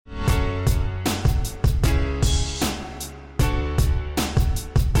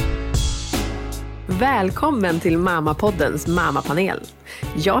Välkommen till Mammapoddens mammapanel.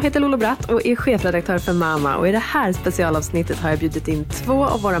 Jag heter Lolo Bratt och är chefredaktör för Mamma, och i det här specialavsnittet har jag bjudit in 2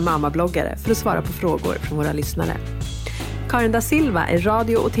 av våra mammabloggare för att svara på frågor från våra lyssnare. Karin da Silva är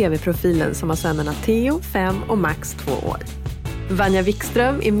radio- och tv-profilen som har sönerna Theo, 5 och Max, 2 år. Vanja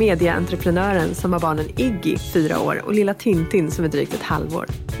Wikström är mediaentreprenören som har barnen Iggy, 4 år, och lilla Tintin som är drygt ett halvår.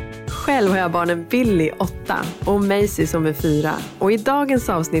 Själv har jag barnen Billy, 8, och Macy som är 4. Och i dagens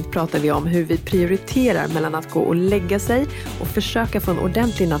avsnitt pratar vi om hur vi prioriterar mellan att gå och lägga sig och försöka få en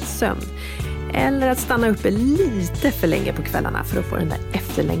ordentlig natts sömn, eller att stanna uppe lite för länge på kvällarna för att få den där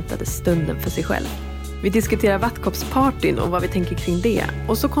efterlängtade stunden för sig själv. Vi diskuterar vattkoppspartyn och vad vi tänker kring det.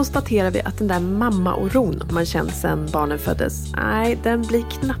 Och så konstaterar vi att den där mammaoron man känt sedan barnen föddes, nej, den blir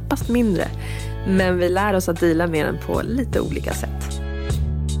knappast mindre. Men vi lär oss att dela med den på lite olika sätt.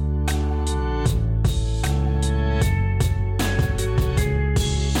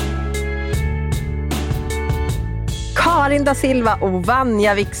 Karin da Silva och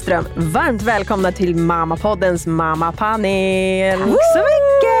Vanja Wikström, varmt välkomna till Mammapoddens mammapanel. Tack så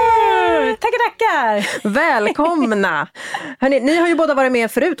mycket! Tackar! Välkomna! Hörrni, ni har ju båda varit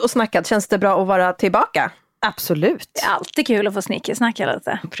med förut och snackat. Känns det bra att vara tillbaka? Absolut. Det är alltid kul att få snacka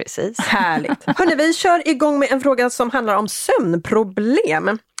lite. Precis. Härligt. Hörrni, vi kör igång med en fråga som handlar om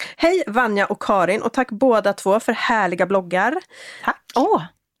sömnproblem. Hej Vanja och Karin, och tack båda 2 för härliga bloggar. Tack.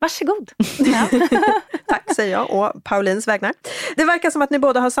 Varsågod. Ja. Tack säger jag, och Paulins vägnar. Det verkar som att ni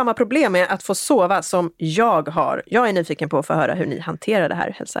båda har samma problem med att få sova som jag har. Jag är nyfiken på att få höra hur ni hanterar det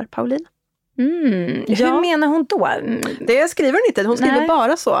här, hälsar Pauline. Hur menar hon då? Det skriver hon inte, hon skriver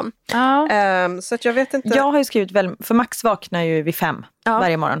bara så. Ja. Så att jag vet inte. Jag har ju skrivit väl, för Max vaknar ju vid 5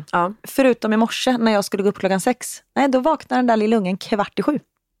 varje morgon. Ja. Förutom i morse när jag skulle gå upp klockan 6. Nej, då vaknar den där lilla ungen 6:15.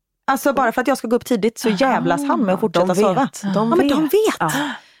 Alltså bara för att jag ska gå upp tidigt så jävlas han med att fortsätta sova. De vet.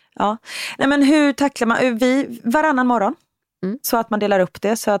 Ja. Nej, men hur tacklar man? Vi varannan morgon. Så att man delar upp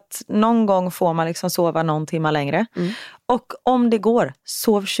det, så att någon gång får man liksom sova någon timme längre. Och om det går,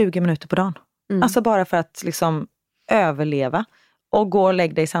 sov 20 minuter på dagen. Alltså bara för att liksom överleva. Och gå och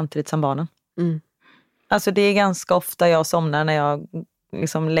lägg dig samtidigt som barnen. Alltså det är ganska ofta jag somnar när jag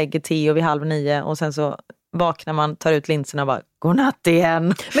liksom lägger Theo vid 8:30 och sen så vaknar man, tar ut linserna och bara, godnatt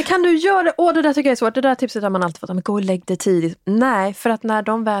igen. Men kan du göra det? Det där tycker jag är svårt. Det där tipset har man alltid fått. Men gå och lägg dig tidigt. Nej, för att när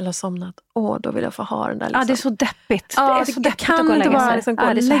de väl har somnat, då vill jag få ha den där. Liksom. Ja, det är så deppigt. Ja, det är så deppigt kan att gå och inte lägga bara sig. liksom gå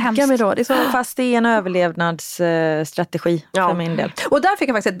och det är så lägga mig då. Det är så... Fast det är en överlevnadsstrategi för min del. Och där fick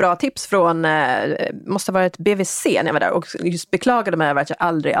jag faktiskt ett bra tips från, måste ha varit BVC när jag var där, och just beklagade mig över att jag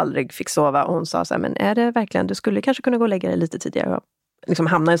aldrig fick sova. Och hon sa så här, men är det verkligen, du skulle kanske kunna gå och lägga dig lite tidigare och liksom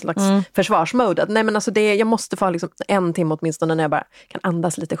hamna i en slags försvarsmode. Nej, men alltså jag måste få liksom 1 timme åtminstone när jag bara kan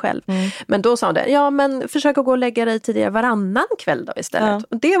andas lite själv. Men då sa hon det, men försök att gå och lägga dig tidigare varannan kväll då istället.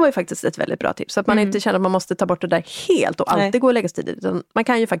 Och det var ju faktiskt ett väldigt bra tips. Så att man inte känner att man måste ta bort det där helt och alltid gå och lägga sig tidigt. Utan man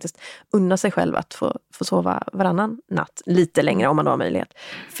kan ju faktiskt unna sig själv att få sova varannan natt lite längre om man har möjlighet.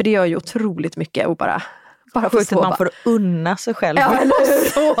 För det gör ju otroligt mycket och bara få sova. Man får unna sig själv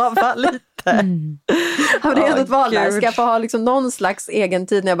sova lite. Ja, det är ändå ett val där. Ska jag få ha liksom någon slags egen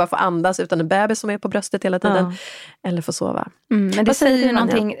tid när jag bara får andas utan en bebis som är på bröstet hela tiden? Eller få sova. Men det säger ju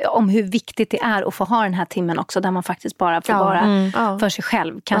någonting om hur viktigt det är att få ha den här timmen också, där man faktiskt bara får vara för sig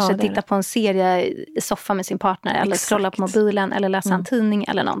själv. Kanske titta på en serie i soffan med sin partner, eller scrolla på mobilen, eller läsa en tidning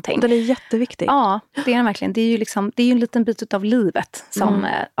eller någonting. Den är jätteviktig. Ja, det är den verkligen. Det är ju liksom, det är ju en liten bit av livet som,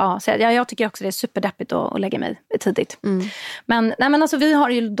 så jag tycker också det är superdeppigt att lägga mig tidigt. Men alltså, vi har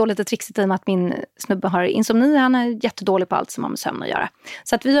ju då lite trixigt i med att min snubbe har insomni. Han är jättedålig på allt som har med sömn att göra.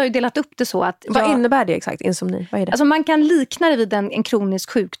 Så att vi har ju delat upp det så att... Vad innebär det exakt, insomni? Vad är det? Alltså man kan likna det vid en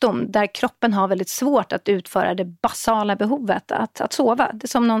kronisk sjukdom där kroppen har väldigt svårt att utföra det basala behovet att sova. Det är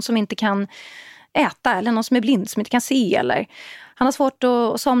som någon som inte kan äta, eller någon som är blind som inte kan se, eller han har svårt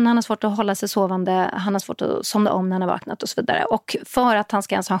att somna, han har svårt att hålla sig sovande, han har svårt att somna om när han har vaknat och så vidare. Och för att han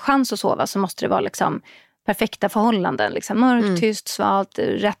ska ens ha en chans att sova så måste det vara liksom perfekta förhållanden, liksom mörkt, tyst, svalt,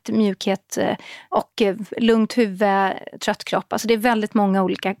 rätt mjukhet och lugnt huvud, trött kropp. Alltså det är väldigt många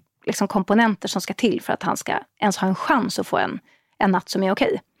olika liksom komponenter som ska till för att han ska ens ha en chans att få en natt som är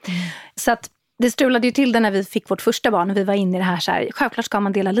okej. Så att det strulade ju till det när vi fick vårt första barn och vi var inne i det här så här, självklart ska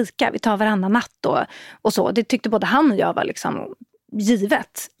man dela lika, vi tar varannan natt och så. Det tyckte både han och jag var liksom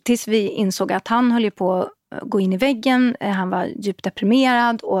givet, tills vi insåg att han höll ju på gå in i väggen, han var djupt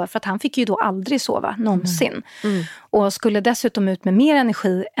deprimerad, och för att han fick ju då aldrig sova någonsin. Och skulle dessutom ut med mer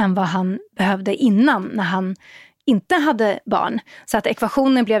energi än vad han behövde innan, när han inte hade barn. Så att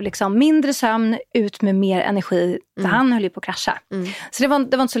ekvationen blev liksom mindre sömn, ut med mer energi. Så han höll ju på att krascha. Så det var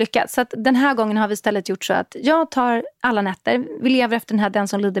inte så lyckat. Så att den här gången har vi istället gjort så att jag tar alla nätter. Vi lever efter den här den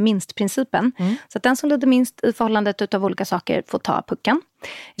som lider minst-principen. Så att den som lider minst i förhållandet utav olika saker får ta pucken.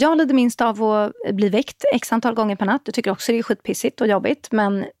 Jag lider minst av att bli väckt x antal gånger per natt. Jag tycker också det är skitpissigt och jobbigt.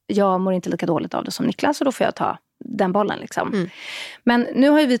 Men jag mår inte lika dåligt av det som Niklas, och då får jag ta den bollen liksom. Men nu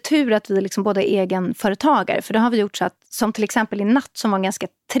har ju vi tur att vi liksom både är egenföretagare, för det har vi gjort så att, som till exempel i natt som var en ganska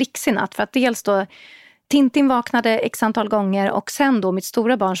trixig natt, för att dels då Tintin vaknade x antal gånger och sen då mitt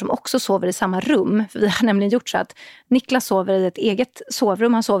stora barn som också sover i samma rum, för vi har nämligen gjort så att Niklas sover i ett eget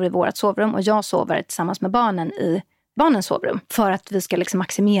sovrum, han sover i vårt sovrum och jag sover tillsammans med barnen i barnens sovrum, för att vi ska liksom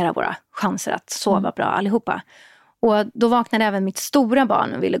maximera våra chanser att sova bra allihopa. Och då vaknade även mitt stora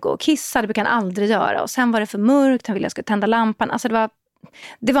barn och ville gå och kissa. Det brukar han aldrig göra. Och sen var det för mörkt. Han ville jag skulle tända lampan. Alltså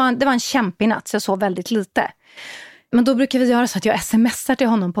det var en kämpig natt. Så jag sov väldigt lite. Men då brukar vi göra så att jag smsar till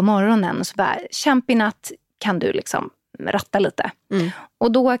honom på morgonen. Och så bara, kämpig natt, kan du liksom ratta lite.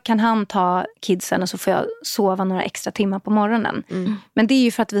 Och då kan han ta kidsen och så får jag sova några extra timmar på morgonen. Men det är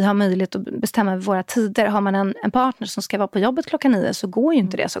ju för att vi har möjlighet att bestämma våra tider. Har man en partner som ska vara på jobbet 9:00 så går ju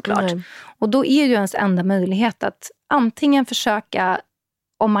inte det såklart. Och då är ju ens enda möjlighet att antingen försöka,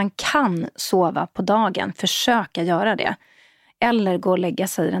 om man kan sova på dagen, försöka göra det. Eller gå och lägga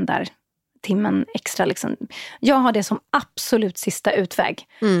sig den där timmen extra liksom. Jag har det som absolut sista utväg.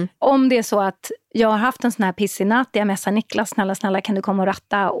 Om det är så att jag har haft en sån här pissig natt, jag messar Niklas, snälla kan du komma och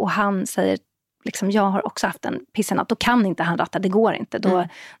ratta, och han säger liksom, jag har också haft en pissig natt, då kan inte han ratta, det går inte, då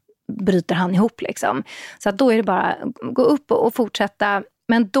bryter han ihop liksom. Så att då är det bara gå upp och fortsätta,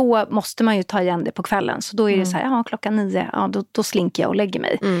 men då måste man ju ta igen det på kvällen, så då är det så här, 9:00, då slinker jag och lägger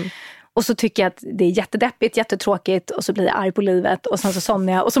mig. Och så tycker jag att det är jättedeppigt, jättetråkigt, och så blir jag arg på livet och sen så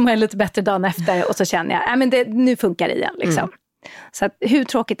somnar jag och så mår jag lite bättre dagen efter och så känner jag, men nu funkar det igen liksom. Så att hur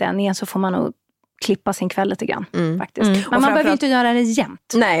tråkigt det än är så får man nog klippa sin kväll lite grann faktiskt. Men man behöver ju inte göra det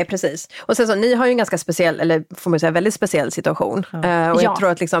jämt. Nej, precis. Och sen så, ni har ju en ganska speciell, eller får man säga väldigt speciell situation. Och jag tror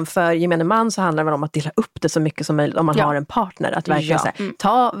att liksom för gemene man så handlar det om att dela upp det så mycket som möjligt om man har en partner. Att verkligen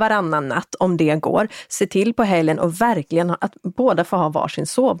ta varannan natt om det går. Se till på helgen och verkligen att båda får ha varsin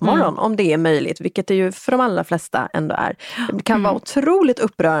sovmorgon om det är möjligt. Vilket det ju för de allra flesta ändå är. Det kan vara otroligt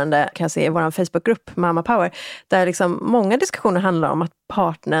upprörande, kan jag se i vår Facebookgrupp Mamma Power. Där liksom många diskussioner handlar om att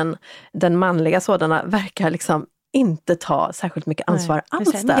partnern, den manliga sådana, verkar liksom inte ta särskilt mycket ansvar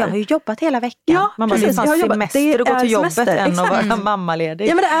alls där. Men jag har ju jobbat hela veckan. Ja, man bara, det är fan semester och gå till jobbet än att vara mammaledig.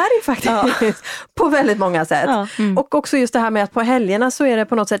 Ja, men det är det faktiskt på väldigt många sätt. Och också just det här med att på helgerna så är det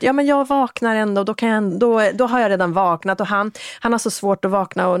på något sätt, men jag vaknar ändå, då har jag redan vaknat och han har så svårt att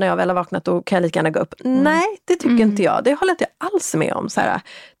vakna, och när jag väl har vaknat då kan jag lika gärna gå upp. Nej, det tycker inte jag. Det håller inte jag alls med om. Så här,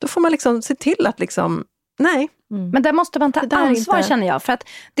 då får man liksom se till att liksom, nej. Men där måste man ta ansvar, känner jag. För att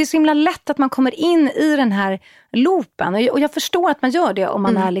det är så himla lätt att man kommer in i den här loopen. Och jag förstår att man gör det om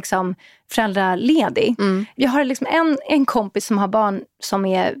man är liksom föräldraledig. Jag har liksom en kompis som har barn som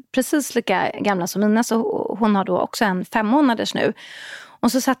är precis lika gamla som mina. Så hon har då också en 5 månaders nu.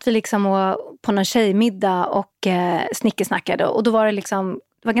 Och så satt vi liksom på någon tjejmiddag och snickesnackade. Och då var det liksom,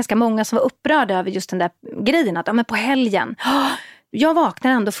 det var ganska många som var upprörda över just den där grejen. Att men på helgen... Jag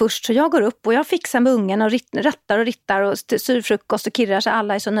vaknar ändå först, så jag går upp och jag fixar med ungen och rittar och syr frukost och kirrar så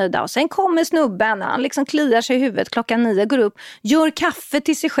alla är så nöjda. Och sen kommer snubben, han liksom kliar sig i huvudet 9:00, går upp, gör kaffe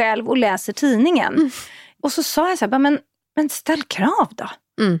till sig själv och läser tidningen. Och så sa jag så här, men ställ krav då.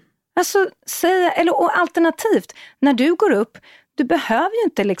 Alltså, och alternativt, när du går upp, du behöver ju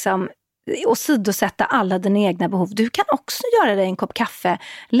inte liksom åsidosätta alla dina egna behov. Du kan också göra dig en kopp kaffe,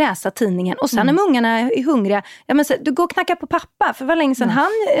 läsa tidningen, och sen när ungarna är hungriga, du går och knackar på pappa, för vad länge sedan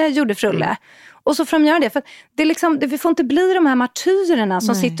han gjorde frulle. Och så får de göra det. För det är liksom, vi får inte bli de här martyrerna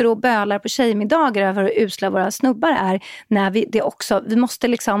som sitter och bölar på tjejmiddagar över hur usla våra snubbar är. När vi måste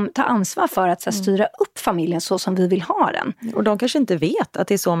liksom ta ansvar för att så här, styra upp familjen så som vi vill ha den. Och de kanske inte vet att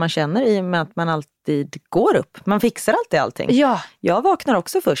det är så man känner, i och med att man alltid går upp. Man fixar alltid allting. Ja. Jag vaknar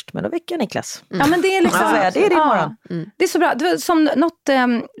också först, men då väcker jag Niklas. Ja, men det är liksom... det är din morgon. Det är så bra. Det var som något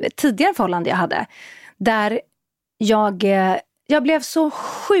tidigare förhållande jag hade. Där jag blev så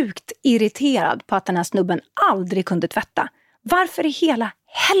sjukt irriterad på att den här snubben aldrig kunde tvätta. Varför i hela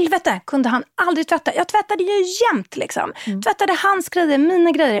helvete kunde han aldrig tvätta? Jag tvättade ju jämt liksom. Tvättade hans grejer,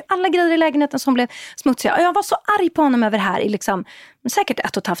 mina grejer, alla grejer i lägenheten som blev smutsiga. Jag var så arg på honom över det här i liksom, säkert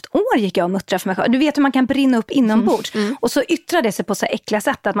 1,5 år gick jag och muttrade för mig själv. Du vet hur man kan brinna upp inombords. Och så yttrar det sig på så äckliga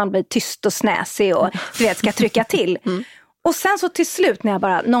sätt att man blir tyst och snäsig och du vet, ska trycka till. Och sen så till slut när jag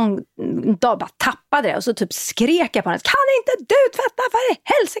bara någon dag bara tappade det och så typ skrek jag på henne, kan inte du tvätta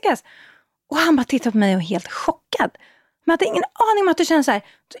för helsikes? Och han bara tittade på mig och helt chockad. Men jag hade ingen aning om att du känner så här.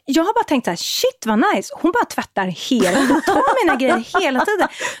 Jag har bara tänkt så här, shit vad nice. Hon bara tvättar hon tar mina grejer hela tiden.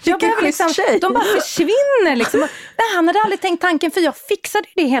 Jag behöver liksom, de bara försvinner liksom. Nej, han hade aldrig tänkt tanken, för jag fixade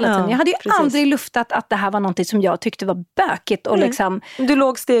det hela tiden. Jag hade ju aldrig luftat att det här var någonting som jag tyckte var bökigt. Och liksom... Du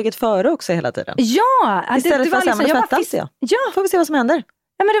låg steget före också hela tiden. Ja. Istället för att säga, men tvättas jag. Ja. Får vi se vad som händer.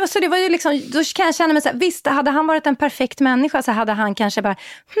 Ja, men det var ju liksom, då kan jag känna mig så här, visst, hade han varit en perfekt människa så hade han kanske bara,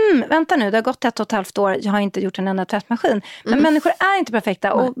 vänta nu, det har gått 1,5 år, jag har inte gjort en enda tvättmaskin. Men människor är inte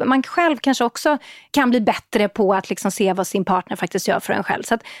perfekta och man själv kanske också kan bli bättre på att liksom se vad sin partner faktiskt gör för en själv.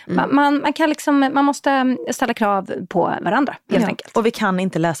 Så att man kan liksom, man måste ställa krav på varandra, helt enkelt. Och vi kan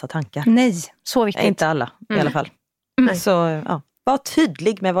inte läsa tankar. Nej, så viktigt. Inte alla, i alla fall. Så, ja. Var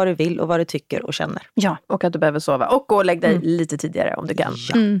tydlig med vad du vill och vad du tycker och känner. Ja, och att du behöver sova. Och gå och lägg dig lite tidigare om du kan.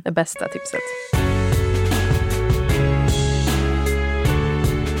 Ja. Det bästa tipset.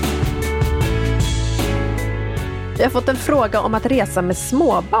 Vi har fått en fråga om att resa med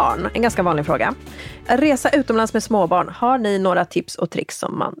småbarn. En ganska vanlig fråga. Resa utomlands med småbarn. Har ni några tips och tricks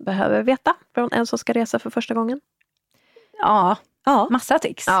som man behöver veta från en som ska resa för första gången? Ja. Massa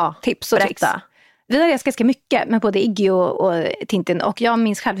tips. Ja, tips och tricks. Vi har rest ganska mycket med både Iggy och Tintin. Och jag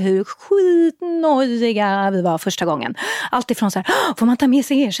minns själv hur skitnöjiga vi var första gången. Allt ifrån så här, får man ta med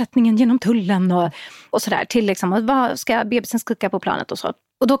sig ersättningen genom tullen och sådär. Till liksom, vad ska bebisen skicka på planet och så.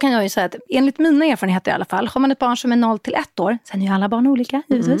 Och då kan jag ju säga att enligt mina erfarenheter i alla fall, har man ett barn som är 0 till 1 år, sen är ju alla barn olika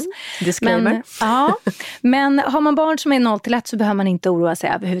givetvis. Disclaimer. Men har man barn som är 0 till 1 så behöver man inte oroa sig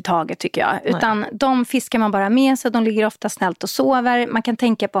överhuvudtaget, tycker jag. Utan de fiskar man bara med sig, de ligger ofta snällt och sover. Man kan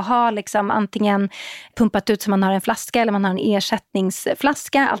tänka på att ha liksom antingen pumpat ut så man har en flaska eller man har en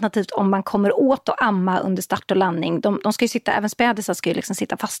ersättningsflaska. Alternativt om man kommer åt och amma under start och landning. De ska ju sitta, även spädisar ska ju liksom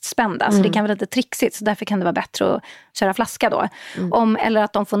sitta fastspända. Så det kan vara lite trixigt, så därför kan det vara bättre att köra flaska då. Eller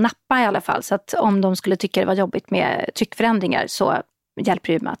att de får nappa i alla fall. Så att om de skulle tycka det var jobbigt med tryckförändringar så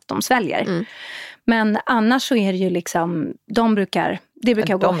hjälper det med att de sväljer. Men annars så är det ju liksom, det brukar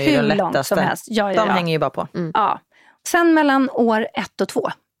gå hur långt som helst. De hänger ju bara på. Ja. Sen mellan år 1 och 2,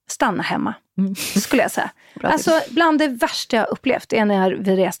 stanna hemma. Skulle jag säga. Alltså bland det värsta jag upplevt är när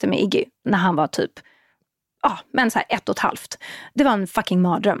vi reste med Iggy. När han var typ men så här 1,5. Det var en fucking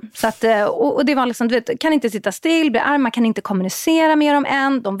mardröm. Så att, och det var liksom, du vet, kan inte sitta still, bli arg, man kan inte kommunicera med dem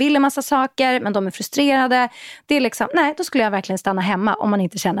än. De vill en massa saker, men de är frustrerade. Det är liksom, nej, då skulle jag verkligen stanna hemma om man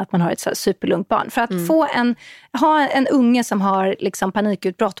inte känner att man har ett så här superlugnt barn. För att ha en unge som har liksom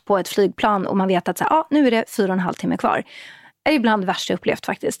panikutbrott på ett flygplan och man vet att så här, nu är det 4,5 timmar kvar. Är ibland värst jag upplevt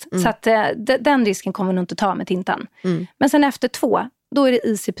faktiskt. Så att den risken kommer nog inte ta med Tintan. Men sen efter 2, då är det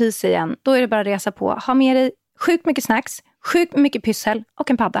easy peasy igen. Då är det bara att resa på. Ha med dig sjukt mycket snacks, sjukt mycket pyssel och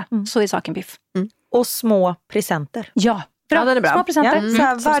en padda. Så är saken biff. Och små presenter. Ja, bra. Det är bra. Små presenter.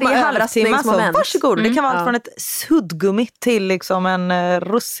 Ja, så här, varje halvtimme så, varsågod. Det kan vara allt från ett suddgummi till liksom en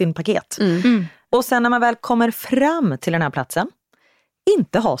russinpaket. Och sen när man väl kommer fram till den här platsen,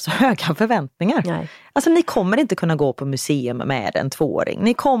 inte ha så höga förväntningar. Nej. Alltså ni kommer inte kunna gå på museum med en 2-åring.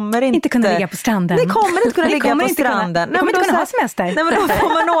 Ni kommer inte kunna ligga på stranden. Ni kommer inte kunna ligga på stranden. Ni kommer inte kunna ha semester. Nej, men då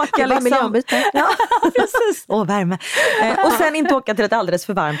får man åka liksom. Ja, precis. Och värme. Och sen inte åka till ett alldeles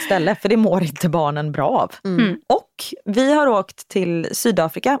för varmt ställe, för det mår inte barnen bra av. Och vi har åkt till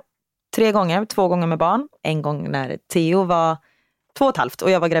Sydafrika 3 gånger, 2 gånger med barn. En gång när Theo var 2,5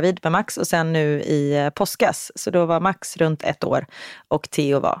 och jag var gravid med Max, och sen nu i påskas. Så då var Max runt 1 år och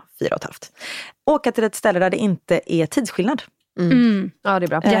Theo var 4,5. Åka till ett ställe där det inte är tidsskillnad. Ja, det är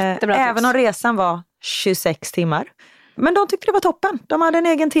bra. Jättebra även tips. om resan var 26 timmar. Men de tyckte det var toppen. De hade en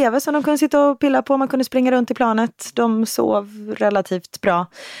egen tv som de kunde sitta och pilla på. Man kunde springa runt i planet. De sov relativt bra.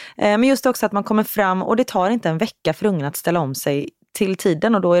 Men just också att man kommer fram och det tar inte en vecka för ungen att ställa om sig till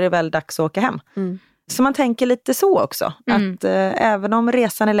tiden, och då är det väl dags att åka hem. Så man tänker lite så också. Att även om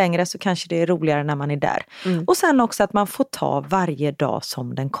resan är längre så kanske det är roligare när man är där. Och sen också att man får ta varje dag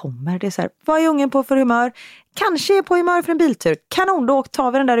som den kommer. Det är så här, vad är ungen på för humör? Kanske är på humör för en biltur. Kanon, då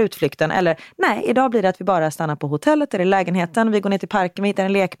tar vi den där utflykten. Eller nej, idag blir det att vi bara stannar på hotellet eller lägenheten. Vi går ner till parken, vi hittar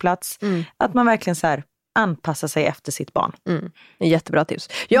en lekplats. Att man verkligen så här anpassa sig efter sitt barn. Jättebra tips.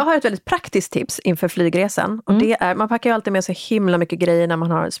 Jag har ett väldigt praktiskt tips inför flygresan. Och det är, man packar ju alltid med sig himla mycket grejer när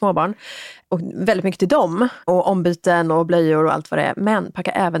man har småbarn. Och väldigt mycket till dem. Och ombyten och blöjor och allt vad det är. Men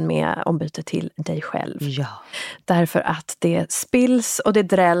packa även med ombyte till dig själv. Ja. Därför att det spills och det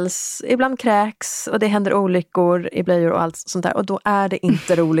drälls. Ibland kräks och det händer olyckor i blöjor och allt sånt där. Och då är det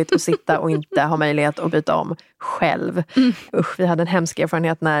inte roligt att sitta och inte ha möjlighet att byta om själv. Usch, vi hade en hemsk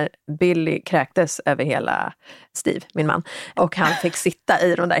erfarenhet när Billy kräktes över hela hela Steve, min man. Och han fick sitta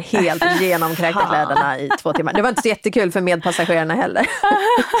i de där helt genomkräkta kläderna i 2 timmar. Det var inte så jättekul för medpassagerarna heller.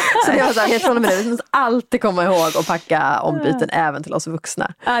 Så det var så här, helt från och med det. Vi måste alltid komma ihåg att packa ombyten även till oss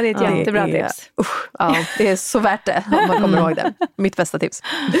vuxna. Ja, det är ett jättebra tips. Ja, det är så värt det om man kommer ihåg det. Mitt bästa tips.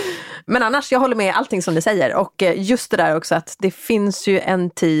 Men annars, jag håller med allting som ni säger. Och just det där också att det finns ju en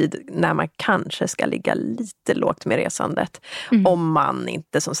tid när man kanske ska ligga lite lågt med resandet. Om man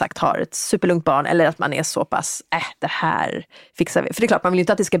inte som sagt har ett superlugnt barn eller att man är så pass, det här fixar vi. För det är klart, man vill ju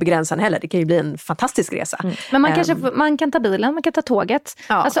inte att det ska begränsa en heller. Det kan ju bli en fantastisk resa. Men man kan ta bilen, man kan ta tåget.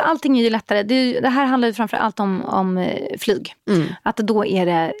 Ja. Alltså allting är ju lättare. Det här handlar ju framförallt om flyg. Att då är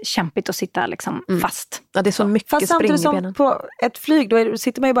det kämpigt att sitta liksom fast. Ja, det är så mycket spring i benen. På ett flyg, då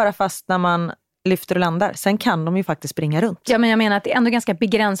sitter man ju bara fast när man lyfter och landar. Sen kan de ju faktiskt springa runt. Ja, men jag menar att det är ändå ganska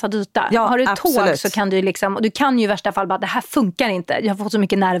begränsad yta. Ja, har du ett absolut. tåg så kan du liksom, och du kan ju i värsta fall bara, det här funkar inte. Jag har fått så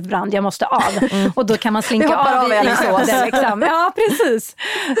mycket nervbrand, jag måste av. Och då kan man slinka av i såden liksom. Ja, precis.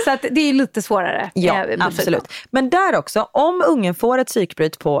 Så att det är lite svårare. Ja, absolut. Men där också, om ungen får ett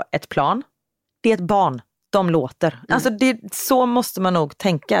psykbryt på ett plan, det är ett barn. De låter. Alltså så måste man nog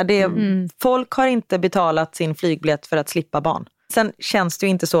tänka. Folk har inte betalat sin flygbiljett för att slippa barn. Sen känns det ju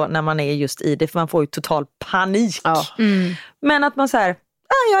inte så när man är just i det, för man får ju total panik. Ja. Men att man så här,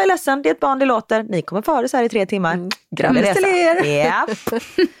 jag är ledsen, det är ett barn, det låter. Ni kommer före så här i 3 timmar. Grattis till er! Ja.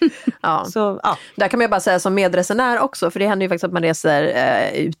 Ja. Så, ja. Där kan man ju bara säga som medresenär också, för det händer ju faktiskt att man reser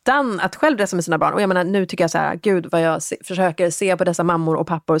utan att själv resa med sina barn. Och jag menar, nu tycker jag så här, gud vad jag försöker se på dessa mammor och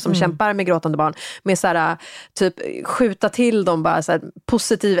pappor som kämpar med gråtande barn. Med så här, typ skjuta till dem bara så här,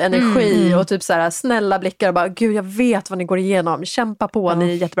 positiv energi och typ så här, snälla blickar och bara, gud jag vet vad ni går igenom. Kämpa på,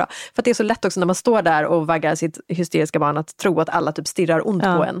 ni är jättebra. För att det är så lätt också när man står där och vaggar sitt hysteriska barn att tro att alla typ stirrar ont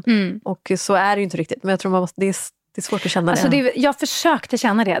på en. Och så är det ju inte riktigt. Men jag tror det är svårt att känna det. Jag försökte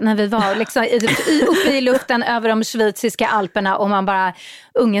känna det när vi var liksom uppe i luften över de schweiziska alperna och man bara,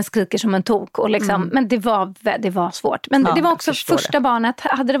 ungen skriker som en tok. Och liksom, men det var svårt. Men det var också första barnet.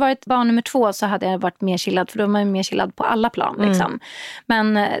 Hade det varit barn nummer 2 så hade jag varit mer chillad. För då var man mer chillad på alla plan. Liksom.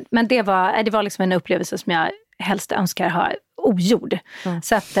 Men det var liksom en upplevelse som jag helst önskar ha ogjord.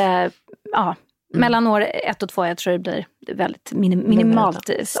 Så att, mellan år 1 och 2, jag tror det blir väldigt minimalt.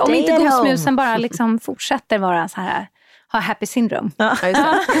 Om inte gosmusen bara liksom fortsätter vara så här, ha happy syndrome. Ja, just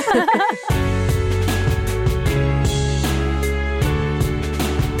det.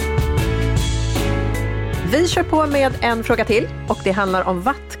 Vi kör på med en fråga till och det handlar om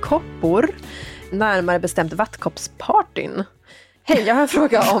vattkoppor. Närmare bestämt vattkoppspartyn. Hej, jag har en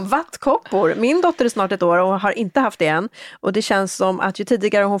fråga om vattkoppor. Min dotter är snart 1 år och har inte haft det än. Och det känns som att ju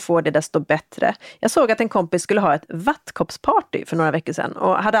tidigare hon får det desto bättre. Jag såg att en kompis skulle ha ett vattkoppsparty för några veckor sedan.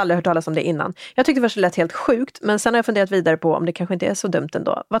 Och hade aldrig hört talas om det innan. Jag tyckte först det lät helt sjukt. Men sen har jag funderat vidare på om det kanske inte är så dumt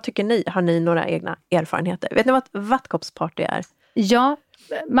ändå. Vad tycker ni? Har ni några egna erfarenheter? Vet ni vad ett vattkoppsparty är? Ja,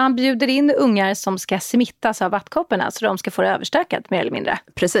 man bjuder in ungar som ska smittas av vattkopporna så de ska få det överstökat mer eller mindre.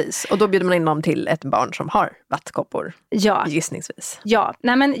 Precis, och då bjuder man in dem till ett barn som har vattkoppor, gissningsvis. Ja,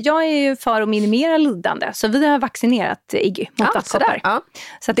 nej men jag är ju för att minimera lidande så vi har vaccinerat Egen mot vattkoppor. Ja.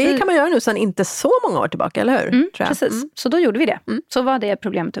 Så det kan man göra nu sedan inte så många år tillbaka, eller hur? Tror jag. Precis, så då gjorde vi det. Så var det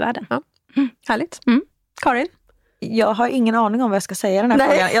problemet i världen. Ja. Härligt. Karin? Jag har ingen aning om vad jag ska säga i den här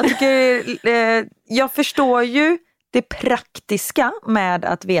frågan. Jag tycker, jag förstår ju det praktiska med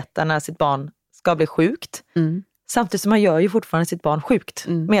att veta när sitt barn ska bli sjukt. Samtidigt som man gör ju fortfarande sitt barn sjukt,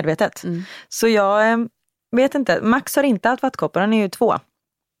 medvetet. Så jag vet inte. Max har inte haft vattkoppor, han är ju 2.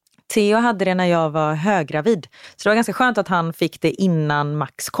 Theo hade det när jag var höggravid. Så det var ganska skönt att han fick det innan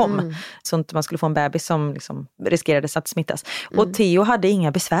Max kom. Så att man skulle få en bebis som liksom riskerade att smittas. Och Theo hade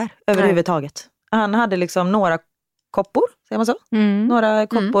inga besvär överhuvudtaget. Han hade liksom några koppor, säger man så? Några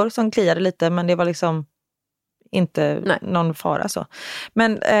koppor som kliade lite, men det var liksom inte någon fara så.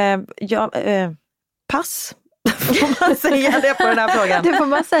 Men pass får man säga det på den här frågan. Det får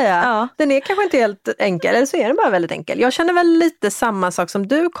man säga. Ja. Den är kanske inte helt enkel, eller så är den bara väldigt enkel. Jag känner väl lite samma sak som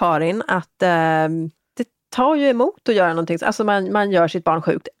du, Karin, att det tar ju emot att göra någonting. Alltså man gör sitt barn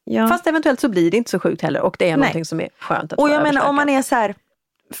sjukt. Ja. Fast eventuellt så blir det inte så sjukt heller. Och det är någonting som är skönt att få. Och jag menar, om man är så här,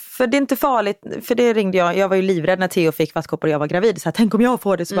 för det är inte farligt, för det ringde jag var ju livrädd när Theo fick vattkoppor och jag var gravid. Så här, tänk om jag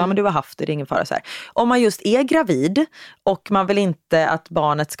får det, så bara, men du har haft det, det är ingen fara. Så här. Om man just är gravid och man vill inte att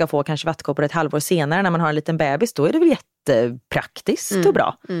barnet ska få kanske vattkoppor ett halvår senare när man har en liten bebis, då är det väl jättepraktiskt och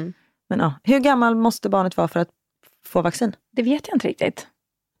bra. Men ja, hur gammal måste barnet vara för att få vaccin? Det vet jag inte riktigt.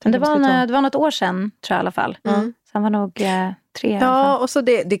 Men det var något år sedan, tror jag i alla fall. Sen var nog 3. Ja, och så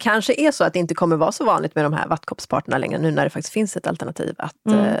det kanske är så att det inte kommer vara så vanligt med de här vattkoppsparterna längre nu när det faktiskt finns ett alternativ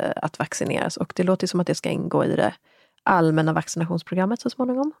att vaccineras. Och det låter som att det ska ingå i det allmänna vaccinationsprogrammet så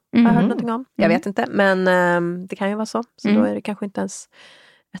småningom. Har jag hört någonting om. Jag vet inte, men det kan ju vara så. Så då är det kanske inte ens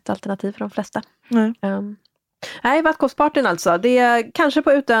ett alternativ för de flesta. Nej, vattkoppspartyn alltså. Det är kanske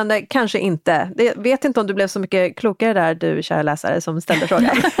på utdöende, kanske inte. Det vet inte om du blev så mycket klokare där, du kära läsare som ställde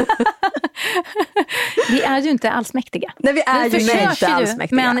frågan. Vi är ju inte allsmäktiga. Nej, vi är ju inte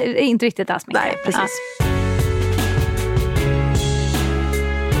allsmäktiga. Men inte riktigt allsmäktiga. Nej, precis.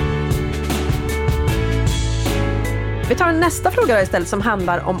 Vi tar nästa fråga då istället som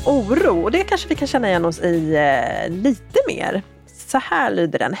handlar om oro. Och det kanske vi kan känna igen oss i lite mer. Så här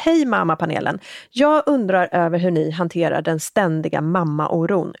lyder den. Hej mammapanelen. Jag undrar över hur ni hanterar den ständiga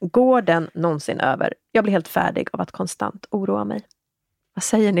mammaoron. Går den någonsin över? Jag blir helt färdig av att konstant oroa mig. Vad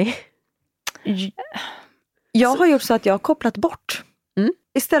säger ni? Jag har gjort så att jag har kopplat bort.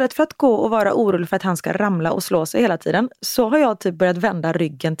 Istället för att gå och vara orolig för att han ska ramla och slå sig hela tiden, så har jag typ börjat vända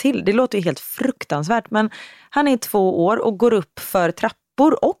ryggen till. Det låter ju helt fruktansvärt, men han är 2 år och går upp för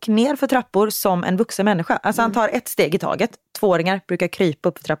trappor och ner för trappor som en vuxen människa. Alltså han tar ett steg i taget. 2-åringar brukar krypa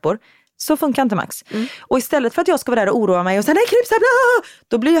upp för trappor. Så funkar inte Max. Och istället för att jag ska vara där och oroa mig och säga nej, kryp så här,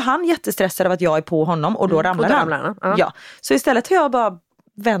 då blir ju han jättestressad av att jag är på honom och då ramlar han. Ja. Så istället har jag bara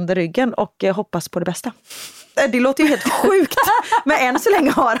vänder ryggen och hoppas på det bästa. Det låter ju helt sjukt, men än så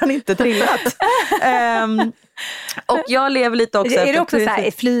länge har han inte trillat. Och jag lever lite också. Är det också så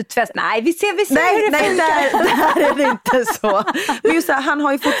här flytväst? Nej, vi ser nej, hur det funkar. Där är det inte så. Men just så här, han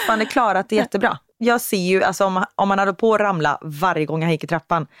har ju fortfarande klarat det jättebra. Jag ser ju, alltså om man hade på att ramla varje gång han gick i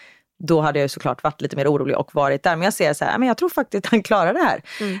trappan, då hade jag ju såklart varit lite mer orolig och varit där. Men jag ser så här, men jag tror faktiskt att han klarar det här.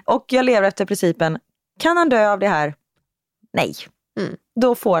 Och jag lever efter principen, kan han dö av det här? Nej.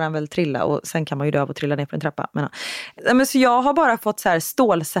 Då får han väl trilla och sen kan man ju dö av att trilla ner på en trappa. Men så jag har bara fått så här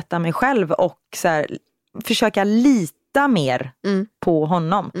stålsätta mig själv och så här, försöka lita mer på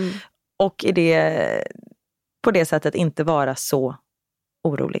honom. Och på det sättet inte vara så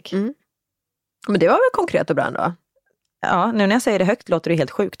orolig. Men det var väl konkret och bra ändå? Ja, nu när jag säger det högt låter det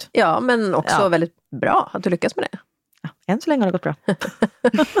helt sjukt. Ja, men också väldigt bra att du lyckas med det. Ja, än så länge har det gått bra.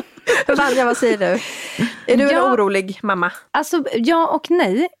 Vanja, vad säger du? Är du en orolig mamma? Alltså, ja och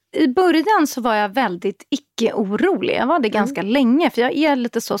nej. I början så var jag väldigt icke-orolig. Jag var det ganska länge, för jag är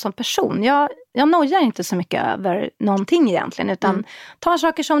lite så som person. Jag nojar inte så mycket över någonting egentligen, utan tar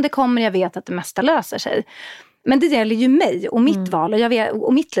saker som det kommer. Jag vet att det mesta löser sig. Men det gäller ju mig och mitt val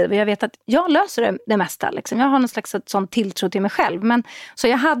och mitt liv. Och jag vet att jag löser det mesta. Liksom. Jag har någon slags sån tilltro till mig själv. Men, så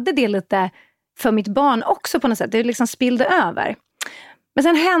jag hade det lite för mitt barn också på något sätt. Det liksom spillde över. Men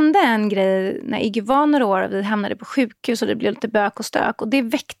sen hände en grej när Egen var några år och vi hamnade på sjukhus och det blev lite bök och stök. Och det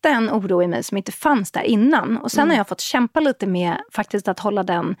väckte en oro i mig som inte fanns där innan. Och sen har jag fått kämpa lite med faktiskt att hålla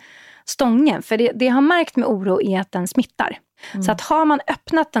den stången. För det jag har märkt med oro är att den smittar. Så att har man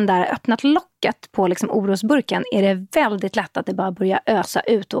öppnat locket på liksom orosburken, är det väldigt lätt att det bara börjar ösa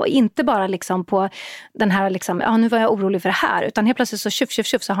ut. Och inte bara liksom på den här liksom, nu var jag orolig för det här. Utan helt plötsligt så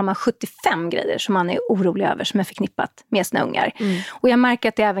tjuff så har man 75 grejer som man är orolig över, som är förknippat med sina ungar. Och jag märker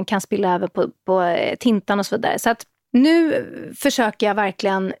att det även kan spilla över på tintan och så vidare. Så att nu försöker jag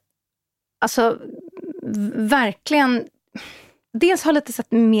verkligen dels ha lite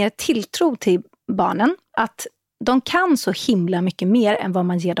mer tilltro till barnen, att de kan så himla mycket mer än vad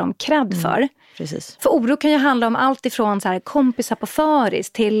man ger dem cred för. Precis. För oro kan ju handla om allt ifrån så här, kompisar på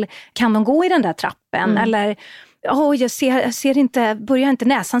föris till kan de gå i den där trappen eller jag ser inte, börjar inte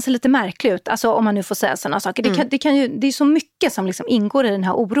näsan se lite märklig ut, alltså om man nu får säga sådana saker. Det är så mycket som liksom ingår i den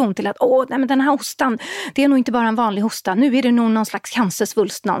här oron till att nej, men den här hostan, det är nog inte bara en vanlig hosta, nu är det nog någon slags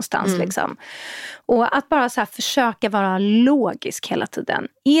cancersvulst någonstans liksom. Och att bara så här försöka vara logisk hela tiden.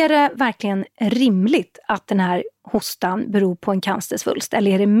 Är det verkligen rimligt att den här hostan beror på en cancersvulst?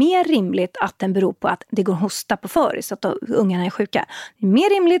 Eller är det mer rimligt att den beror på att det går hosta på föris, att ungarna är sjuka? Det är mer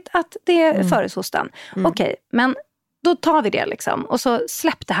rimligt att det är förishostan. Okej, men då tar vi det liksom. Och så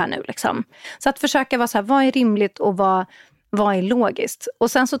släpp det här nu liksom. Så att försöka vara så här, vad är rimligt och vad är logiskt?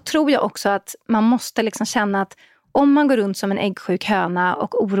 Och sen så tror jag också att man måste liksom känna att om man går runt som en äggsjuk höna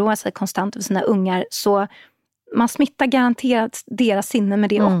och oroar sig konstant över sina ungar, så man smittar garanterat deras sinne med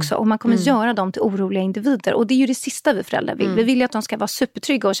det också. Och man kommer göra dem till oroliga individer. Och det är ju det sista vi föräldrar vill. Vi vill ju att de ska vara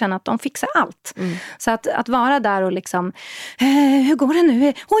supertrygga och känna att de fixar allt. Så att vara där och liksom, hur går det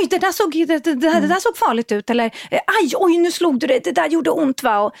nu? Oj, det där såg farligt ut. Eller, oj, nu slog du det där gjorde ont,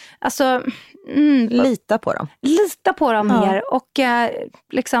 va? Och, alltså, lita på dem. Lita på dem mer. Och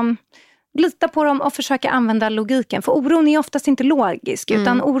liksom lita på dem och försöka använda logiken. För oron är oftast inte logisk,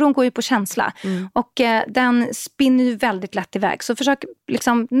 utan oron går ju på känsla. Och den spinner ju väldigt lätt iväg. Så försök,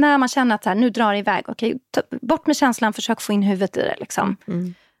 liksom, när man känner att så här, nu drar det iväg, bort med känslan, försök få in huvudet i det. Liksom.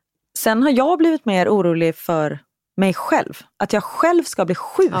 Sen har jag blivit mer orolig för mig själv. Att jag själv ska bli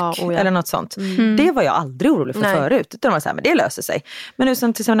sjuk eller något sånt. Det var jag aldrig orolig för förut. Utan det var så här, men det löser sig. Men nu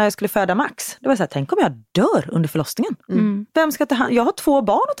som till exempel när jag skulle föda Max. Det var så här, tänk om jag dör under förlossningen. Vem ska ta hand? Jag har 2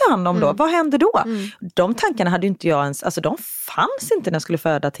 barn att ta hand om då. Vad händer då? De tankarna hade ju inte jag ens, alltså de fanns inte när jag skulle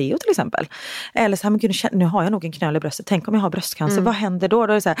föda Theo till exempel. Eller så här, men gud, nu har jag nog en knöl i bröstet. Tänk om jag har bröstcancer. Vad händer då?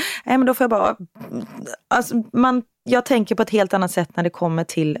 Då är det så här, nej men då får jag bara, alltså jag tänker på ett helt annat sätt när det kommer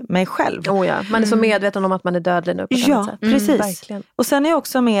till mig själv. Man är så medveten om att man är dödlig nu på ett annat sätt. Precis. Verkligen. Och sen är jag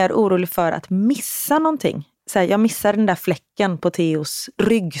också mer orolig för att missa någonting. Så här, jag missade den där fläcken på Theos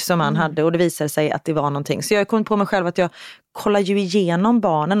rygg som han hade och det visade sig att det var någonting. Så jag kom på mig själv att jag kollar ju igenom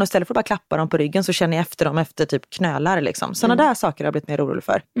barnen och istället för att bara klappa dem på ryggen så känner jag efter dem efter typ knölar liksom. Sådana där saker har jag blivit mer orolig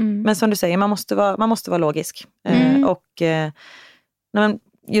för. Men som du säger, man måste vara logisk. Men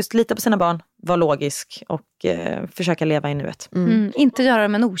just lita på sina barn, vara logisk och försöka leva i nuet. Inte göra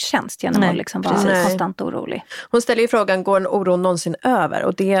dem en otjänst genom att liksom vara konstant orolig. Hon ställer ju frågan, går en oro någonsin över?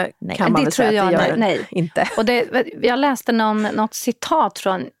 Och det kan man väl säga att det gör inte. Och jag läste något citat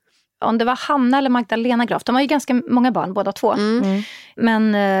från, om det var Hanna eller Magdalena Graf. De har ju ganska många barn, båda 2.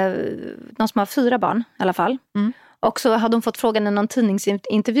 Men de som har 4 barn i alla fall. Och så hade de fått frågan i någon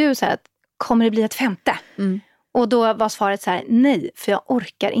tidningsintervju så här, kommer det bli ett 5:e? Och då var svaret så här, nej, för jag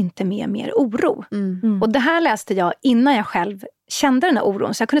orkar inte med mer oro. Och det här läste jag innan jag själv kände den här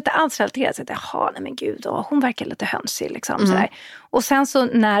oron. Så jag kunde inte alls relatera sig till, nej men gud, hon verkar lite hönsig liksom. Sådär. Och sen så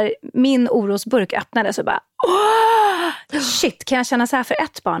när min orosburk öppnade så bara, shit, kan jag känna så här för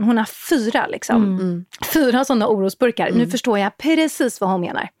ett barn? Hon har 4 liksom. 4 sådana orosburkar. Nu förstår jag precis vad hon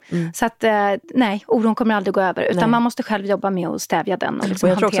menar. Så att nej, oron kommer aldrig gå över. Utan man måste själv jobba med att stävja den och liksom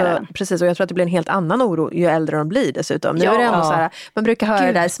hantera den. Precis, och jag tror att det blir en helt annan oro ju äldre de blir dessutom. Nu är det ändå så här, man brukar höra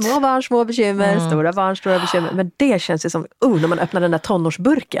det där, små barn, små bekymmer, stora barn, stora bekymmer. Men det känns ju som, när man öppnar den där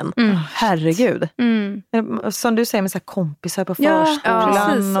tonårsburken. Herregud. Som du säger med så här kompisar på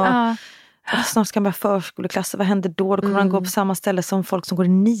förskolan och snart ska man börja förskoleklasser. Vad händer då? Då kommer man gå på samma ställe som folk som går i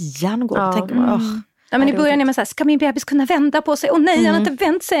 9:an går. Tänker man, ja, men i början är man så här, ska min bebis kunna vända på sig? Nej, han har inte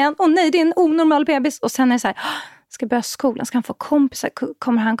vänt sig än. Nej, det är en onormal bebis. Och sen är det så här, ska börja skolan, ska han få kompisar?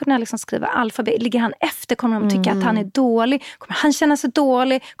 Kommer han kunna liksom skriva alfabet? Ligger han efter? Kommer de tycka att han är dålig? Kommer han känna sig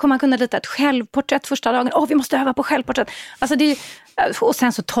dålig? Kommer han kunna rita ett självporträtt första dagen? Vi måste öva på självporträtt. Alltså det är, och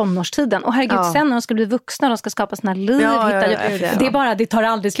sen så tonårstiden. Och herregud, sen när de ska bli vuxna, de ska skapa sina liv. Det är bara, det tar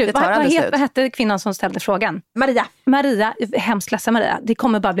aldrig slut. Vad hette kvinnan som ställde frågan? Maria, hemskt ledsen Maria. Det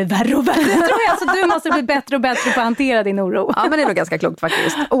kommer bara bli värre och värre. Jag tror jag. Så du måste bli bättre och bättre på att hantera din oro. Ja, men det är nog ganska klokt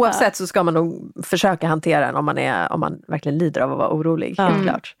faktiskt. Oavsett så ska man nog försöka hantera den om man verkligen lider av att vara orolig. Helt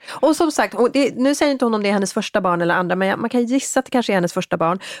klart. Och som sagt, nu säger inte hon om det är hennes första barn eller andra, men man kan gissa att det kanske är hennes första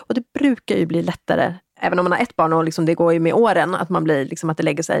barn. Och det brukar ju bli lättare, även om man har ett barn och liksom det går ju med åren att man blir liksom att det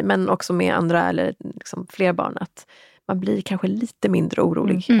lägger sig, men också med andra eller liksom fler barn, att man blir kanske lite mindre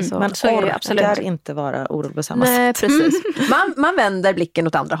orolig. Alltså, man orkar inte vara orolig på samma sätt. Nej, precis. Man vänder blicken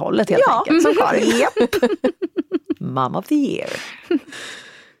åt andra hållet helt enkelt. Som Karin. Mom of the year.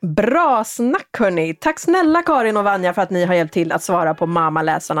 Bra snack hörni. Tack snälla Karin och Vanja för att ni har hjälpt till att svara på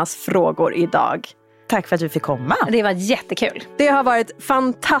mammaläsarnas frågor idag. Tack för att vi fick komma. Det var jättekul. Det har varit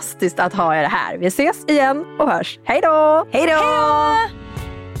fantastiskt att ha er här. Vi ses igen och hörs. Hej då! Hej då!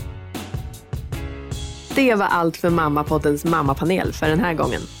 Det var allt för Mammapoddens mammapanel för den här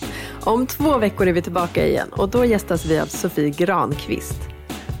gången. Om 2 veckor är vi tillbaka igen och då gästas vi av Sofie Granqvist.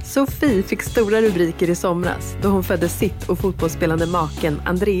 Sofie fick stora rubriker i somras då hon födde sitt och fotbollsspelande maken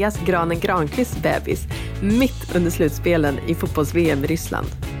Andreas Granen Granqvists bebis mitt under slutspelen i fotbolls-VM i Ryssland.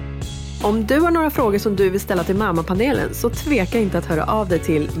 Om du har några frågor som du vill ställa till mammapanelen så tveka inte att höra av dig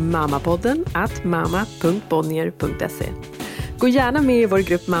till mammapodden@mamma.bonnier.se. Gå gärna med i vår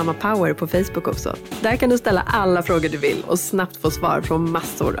grupp Mamma Power på Facebook också. Där kan du ställa alla frågor du vill och snabbt få svar från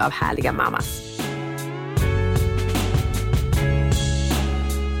massor av härliga mammas.